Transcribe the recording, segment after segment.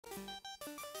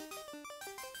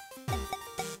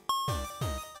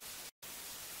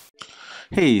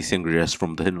Hey, Sangrias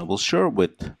from the Hidden Level Share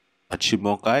with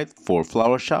Achievement Guide for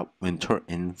Flower Shop Winter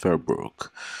in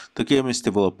Fairbrook. The game is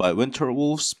developed by Winter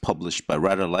Wolves, published by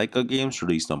Ratalaika Games,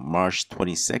 released on March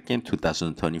 22nd,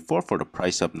 2024 for the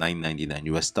price of $9.99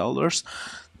 US dollars.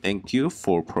 Thank you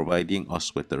for providing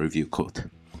us with the review code.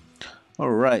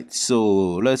 Alright,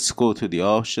 so let's go to the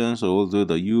options. So we'll do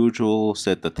the usual,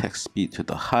 set the text speed to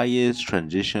the highest,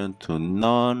 transition to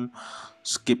none,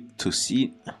 skip to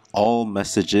see all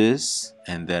messages,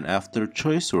 and then after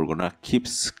choice we're gonna keep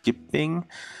skipping,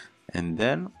 and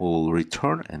then we'll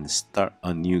return and start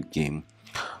a new game.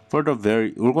 We're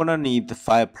gonna need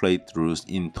 5 playthroughs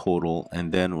in total,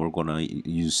 and then we're gonna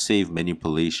use save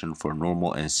manipulation for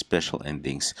normal and special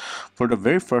endings. For the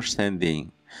very first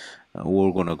ending,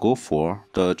 we're gonna go for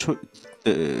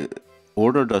the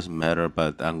order doesn't matter,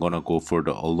 but I'm gonna go for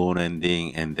the alone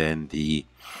ending and then the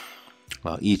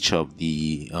each of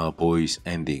the boys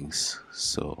endings.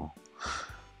 So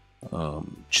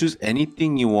choose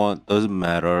anything you want, doesn't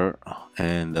matter.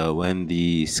 And when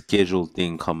the schedule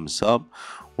thing comes up,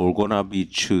 we're gonna be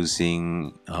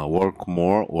choosing work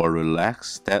more or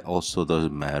relax. That also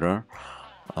doesn't matter.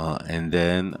 And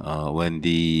then when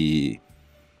the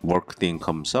work thing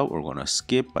comes up, we're gonna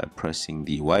skip by pressing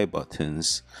the Y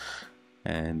buttons,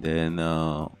 and then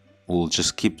we'll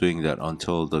just keep doing that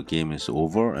until the game is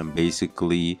over. And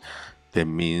basically that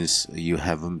means you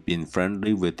haven't been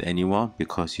friendly with anyone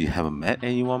because you haven't met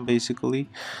anyone basically,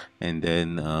 and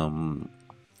then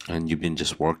and you've been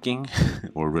just working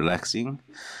or relaxing,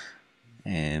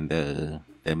 and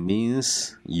that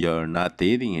means you're not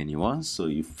dating anyone, so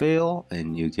you fail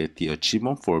and you get the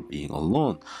achievement for being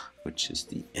alone, which is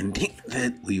the ending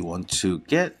that we want to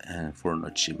get for an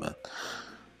achievement.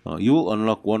 You will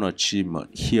unlock one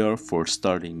achievement here for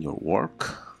starting your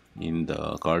work in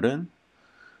the garden,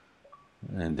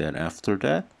 and then after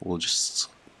that we'll just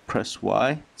press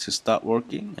Y to start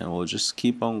working, and we'll just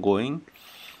keep on going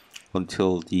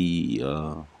until the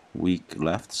week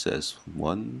left says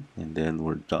 1, and then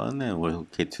we're done and we'll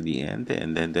get to the end,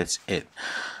 and then that's it.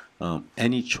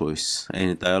 Any choice,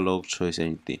 any dialogue choice,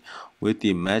 anything. With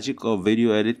the magic of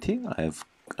video editing,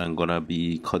 I'm gonna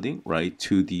be cutting right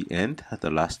to the end at the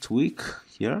last week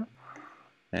here,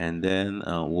 and then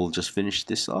we'll just finish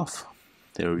this off.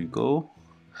 There we go,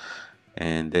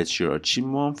 and that's your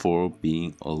achievement for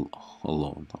being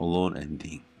alone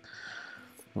ending.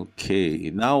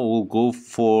 Okay, now we'll go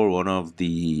for one of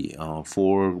the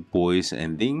 4 boys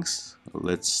endings.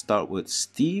 Let's start with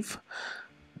Steve,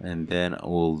 and then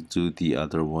we'll do the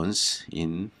other ones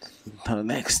in the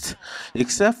next.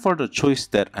 Except for the choice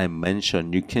that I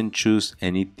mentioned, you can choose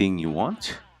anything you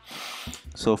want.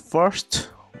 So first,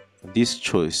 this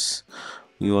choice,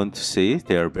 we want to say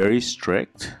they are very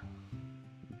strict.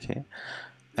 Okay,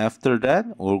 after that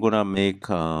we're gonna make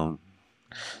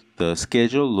the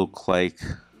schedule look like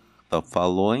the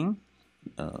following.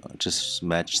 Just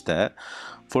match that.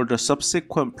 For the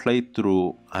subsequent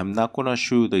playthrough, I'm not gonna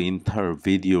show the entire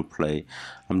video play.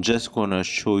 I'm just gonna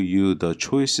show you the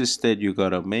choices that you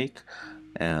gotta make,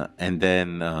 and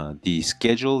then the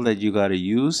schedule that you gotta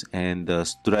use, and the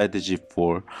strategy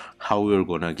for how we're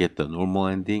gonna get the normal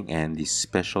ending and the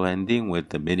special ending with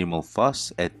the minimal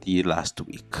fuss at the last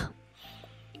week.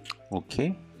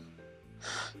 Okay,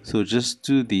 so just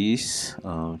do these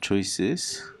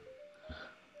choices.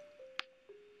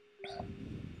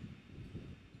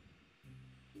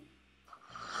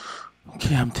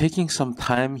 Okay, I'm taking some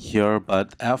time here,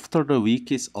 but after the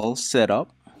week is all set up,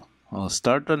 I'll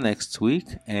start the next week,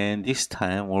 and this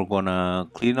time we're gonna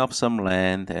clean up some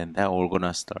land, and then we're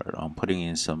gonna start putting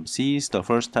in some seeds. The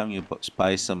first time you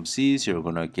buy some seeds, you're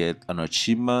gonna get an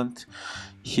achievement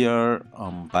here.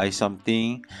 Buy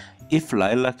something. If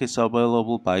lilac is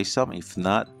available, buy some. If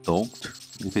not, don't.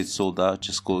 If it's sold out,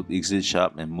 just go exit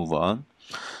shop and move on.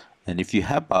 And if you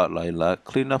have bought lilac,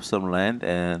 clean up some land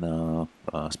and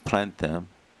plant them,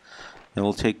 and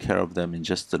we'll take care of them in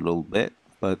just a little bit.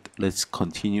 But let's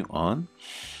continue on.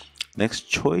 Next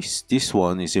choice, this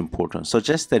one is important.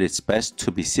 Suggest that it's best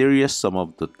to be serious some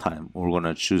of the time. We're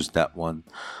gonna choose that one.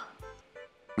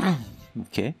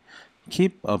 Okay,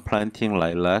 keep planting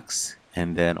lilacs,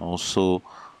 and then also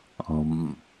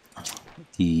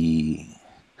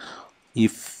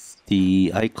if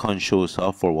the icon shows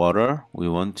up for water, we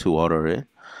want to water it.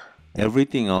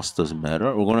 Everything else doesn't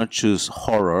matter. We're gonna choose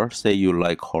horror. Say you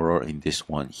like horror in this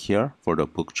one here for the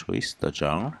book choice, the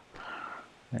genre,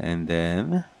 and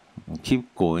then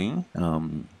keep going.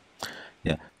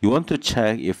 Yeah, you want to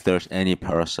check if there's any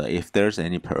parasite. If there's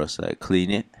any parasite, clean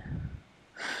it.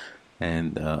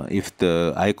 And if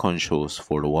the icon shows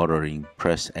for the watering,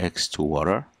 press X to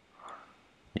water.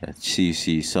 Yeah,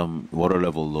 see some water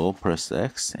level low, press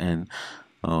X. And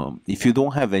if you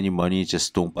don't have any money,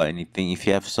 just don't buy anything. If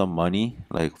you have some money,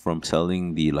 like from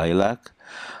selling the lilac,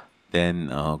 then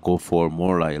go for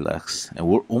more lilacs. And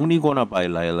we're only gonna buy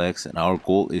lilacs, and our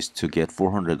goal is to get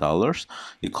 $400.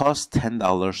 It costs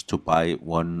 $10 to buy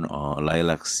one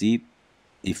lilac seed.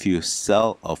 If you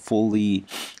sell a fully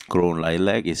grown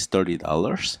lilac, it's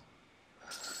 $30.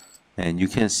 And you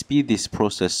can speed this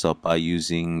process up by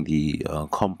using the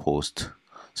compost.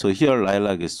 So here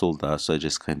lilac is sold out, so I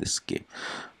just kind of skip.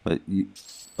 But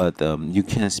you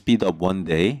can speed up 1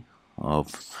 day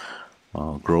of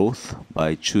growth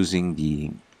by choosing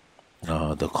the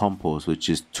compost, which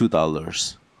is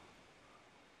 $2.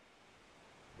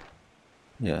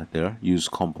 Yeah, there, use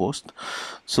compost.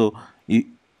 So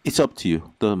it's up to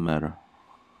you, doesn't matter.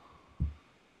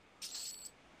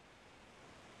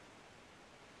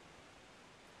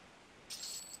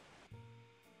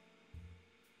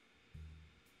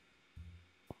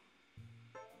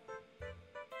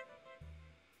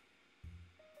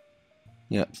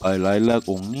 Yeah, by lilac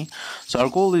only. So our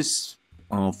goal is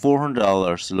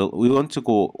 $400. We want to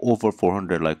go over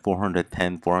 400, like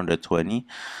 410, 420.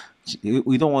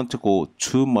 We don't want to go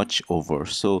too much over.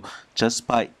 So just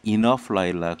buy enough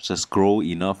lilac, just grow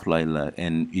enough lilac.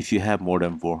 And if you have more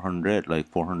than 400, like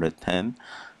 410,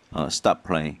 stop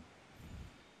playing.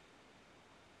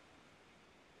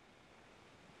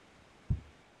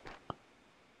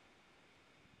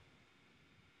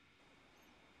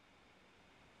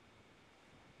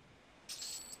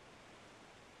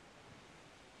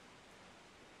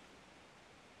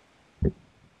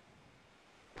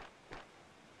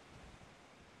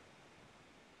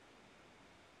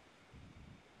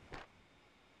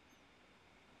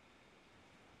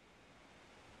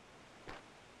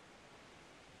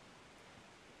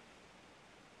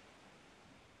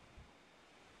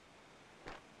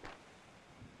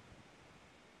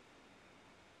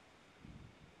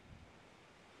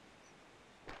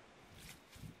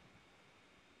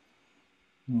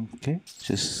 Okay,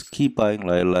 just keep buying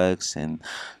lilacs and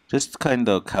just kind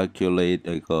of calculate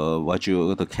like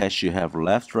the cash you have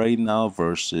left right now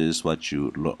versus what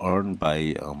you earn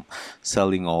by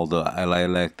selling all the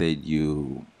lilac that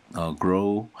you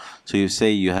grow. So you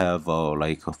say you have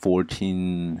like a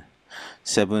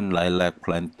 7 lilac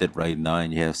planted right now,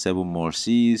 and you have 7 more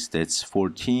seeds. That's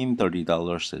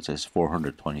 $30. That's just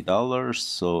 $420.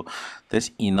 So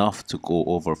that's enough to go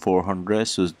over 400.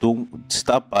 So don't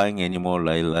stop buying any more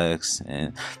lilacs,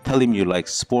 and tell him you like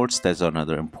sports. That's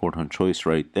another important choice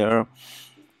right there.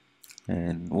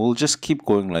 And we'll just keep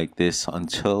going like this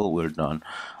until we're done.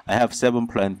 I have 7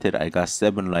 planted. I got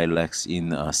 7 lilacs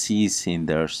in seeds in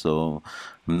there, so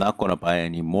I'm not gonna buy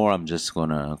any more. I'm just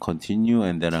gonna continue,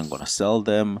 and then I'm gonna sell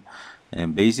them.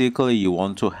 And basically you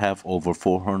want to have over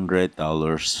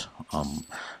 $400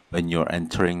 when you're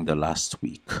entering the last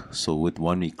week, so with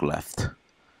 1 week left.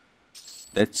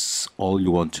 That's all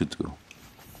you want to do.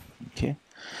 Okay.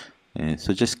 And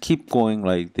so just keep going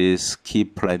like this,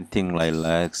 keep planting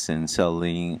lilacs and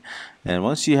selling. And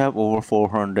once you have over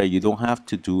 400, you don't have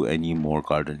to do any more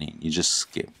gardening. You just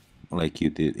skip like you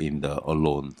did in the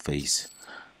alone phase.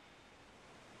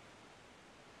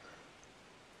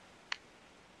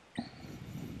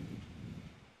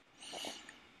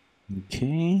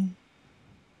 Okay.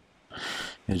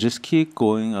 And just keep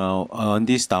going. On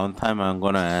this downtime, I'm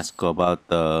gonna ask about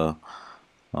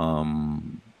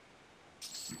um,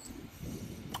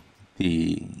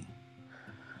 the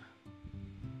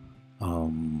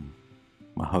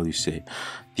how do you say,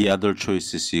 the other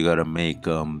choices you gotta make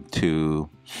to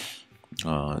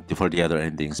for the other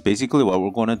endings. Basically, what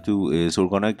we're gonna do is we're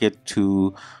gonna get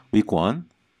to week 1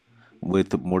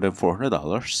 with more than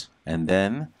 $400, and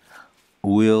then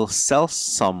we'll sell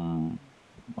some,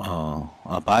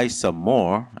 buy some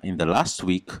more in the last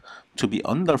week to be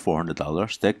under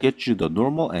 $400. That gets you the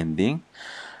normal ending.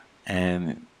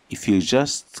 And if you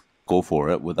just go for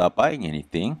it without buying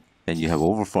anything, then you have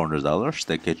over $400.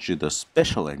 That gets you the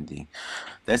special ending.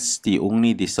 That's the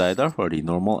only decider for the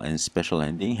normal and special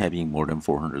ending, having more than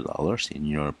 $400 in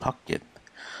your pocket.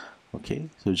 Okay,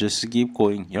 so just keep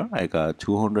going here. I got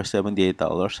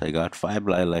 $278. I got 5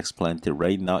 lilacs planted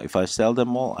right now. If I sell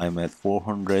them all, I'm at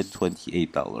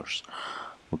 $428.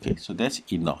 Okay, so that's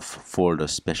enough for the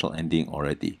special ending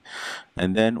already.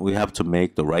 And then we have to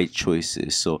make the right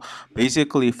choices. So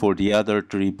basically for the other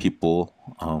 3 people,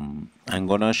 I'm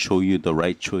gonna show you the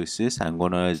right choices. I'm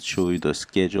gonna show you the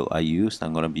schedule I used.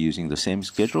 I'm gonna be using the same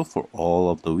schedule for all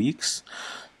of the weeks.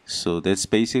 So that's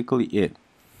basically it.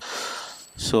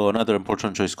 So another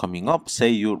important choice coming up, say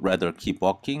you'd rather keep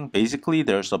walking. Basically,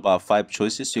 there's about 5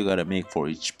 choices you gotta make for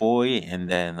each boy, and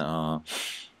then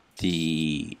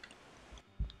the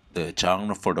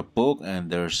genre for the book,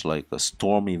 and there's like a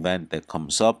storm event that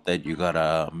comes up that you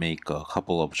gotta make a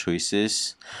couple of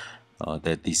choices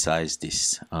that decides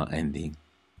this ending.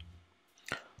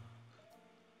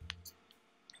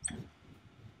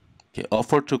 Okay,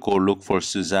 offer to go look for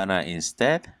Susanna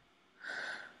instead.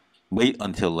 Wait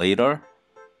until later.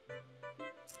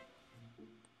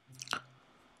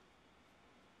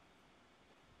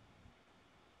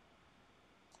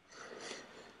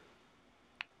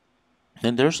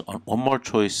 Then there's one more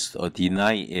choice,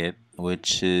 deny it,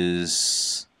 which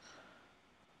is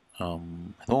I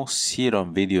don't see it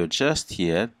on video just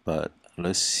yet, but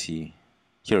let's see.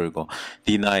 Here we go.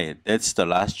 Deny it. That's the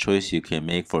last choice you can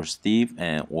make for Steve,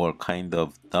 and we're kind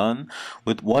of done.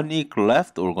 With 1 week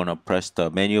left, we're gonna press the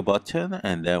menu button,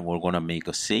 and then we're gonna make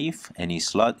a save. Any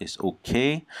slot is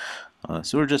okay.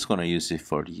 So we're just gonna use it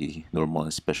for the normal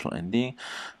and special ending.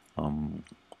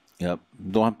 Yep,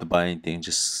 don't have to buy anything,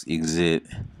 just exit.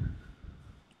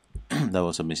 That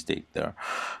was a mistake there.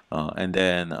 And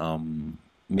then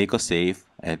make a save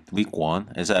at week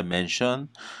 1. As I mentioned,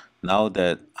 now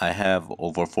that I have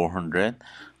over 400,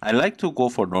 I like to go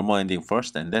for normal ending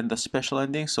first and then the special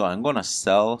ending. So I'm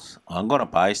gonna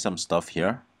buy some stuff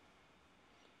here.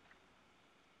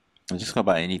 I'm just gonna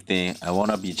buy anything. I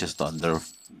wanna be just under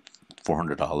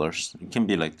 $400. It can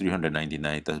be like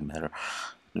 $399, it doesn't matter.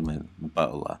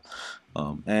 About a lot.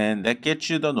 And that gets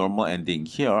you the normal ending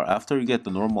here. After you get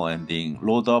the normal ending,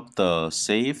 load up the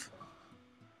save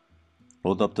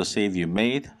you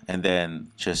made, and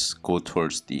then just go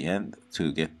towards the end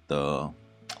to get the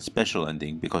special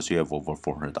ending because you have over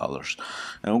 $400.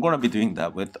 And we're gonna be doing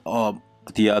that with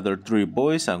the other 3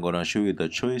 boys. I'm gonna show you the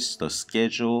choice, the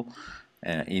schedule,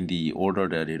 in the order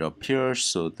that it appears,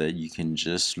 so that you can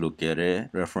just look at it,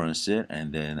 reference it,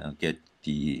 and then get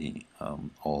the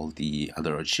all the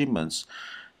other achievements.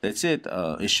 That's it.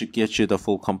 It should get you the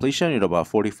full completion in about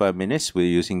 45 minutes with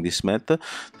using this method.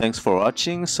 Thanks for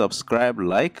watching. Subscribe,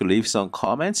 like, leave some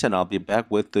comments, and I'll be back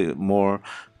with more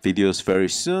videos very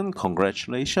soon.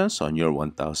 Congratulations on your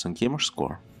 1000 gamer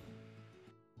score.